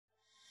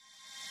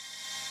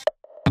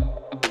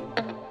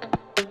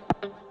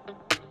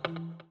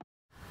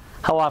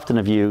How often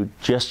have you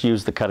just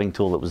used the cutting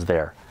tool that was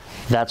there?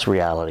 That's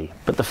reality.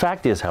 But the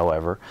fact is,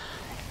 however,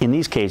 in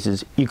these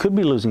cases, you could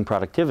be losing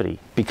productivity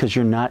because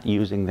you're not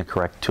using the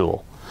correct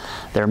tool.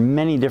 There are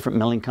many different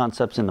milling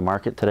concepts in the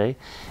market today,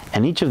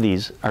 and each of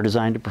these are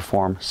designed to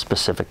perform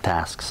specific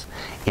tasks.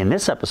 In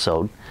this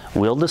episode,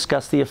 we'll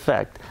discuss the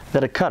effect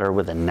that a cutter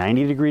with a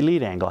 90-degree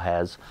lead angle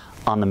has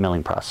on the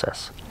milling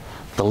process.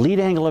 The lead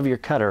angle of your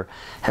cutter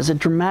has a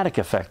dramatic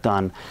effect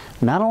on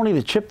not only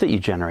the chip that you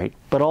generate,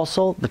 but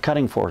also the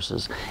cutting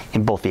forces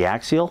in both the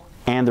axial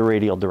and the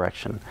radial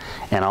direction.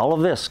 And all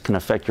of this can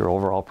affect your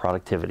overall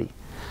productivity.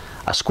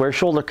 A square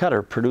shoulder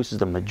cutter produces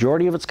the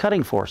majority of its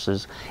cutting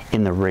forces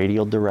in the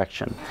radial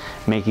direction,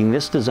 making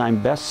this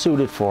design best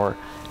suited for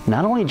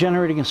not only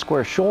generating a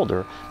square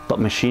shoulder,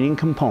 but machining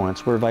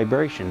components where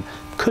vibration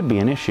could be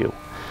an issue.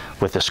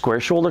 With a square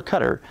shoulder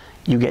cutter,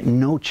 you get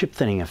no chip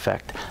thinning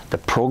effect. The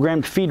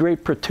programmed feed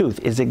rate per tooth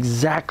is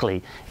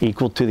exactly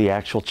equal to the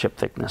actual chip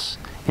thickness.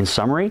 In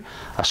summary,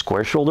 a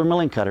square shoulder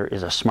milling cutter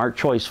is a smart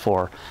choice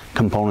for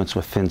components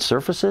with thin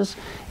surfaces,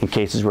 in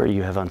cases where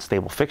you have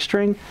unstable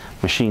fixturing,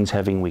 machines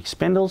having weak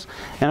spindles,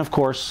 and of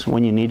course,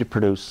 when you need to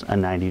produce a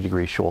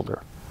 90-degree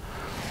shoulder.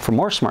 For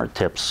more smart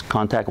tips,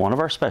 contact one of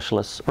our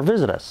specialists or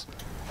visit us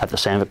at the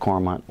Sandvik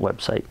Coromant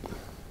website.